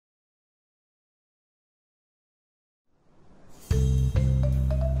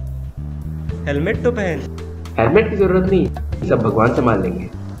Helmet तो पहन। Helmet की जरूरत नहीं, सब भगवान संभाल लेंगे।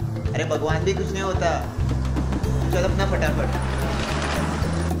 अरे भगवान भी कुछ नहीं होता, चल अपना फटाफट।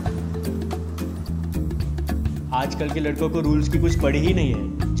 आजकल के लड़कों को रूल्स की कुछ पड़ी ही नहीं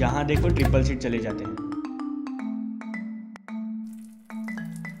है, जहां देखो ट्रिपल सीट चले जाते हैं।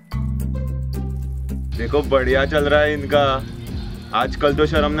 देखो बढ़िया चल रहा है इनका, आजकल तो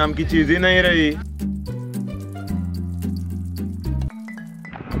शर्म नाम की चीज ही नहीं रही।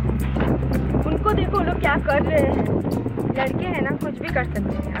 उनको देखो लोग क्या कर रहे हैं। लड़के हैं ना, कुछ भी कर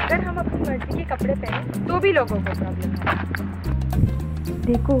सकते हैं। अगर हम अपनी मर्जी के कपड़े पहने तो भी लोगों को प्रॉब्लम है।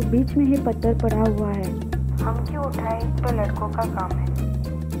 देखो बीच में ही पत्थर पड़ा हुआ है, हम क्यों उठाए, तो लड़कों का काम है।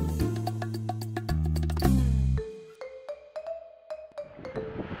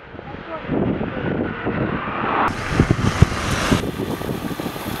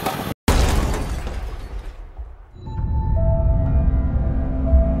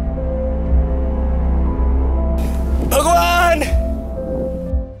 भगवान!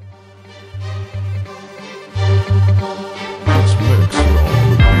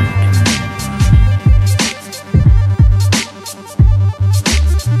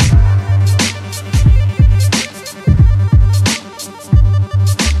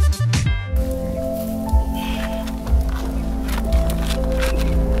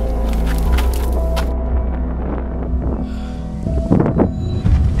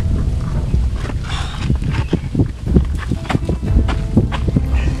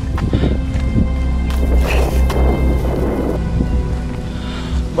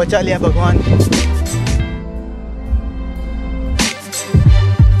 बचा लिया भगवान।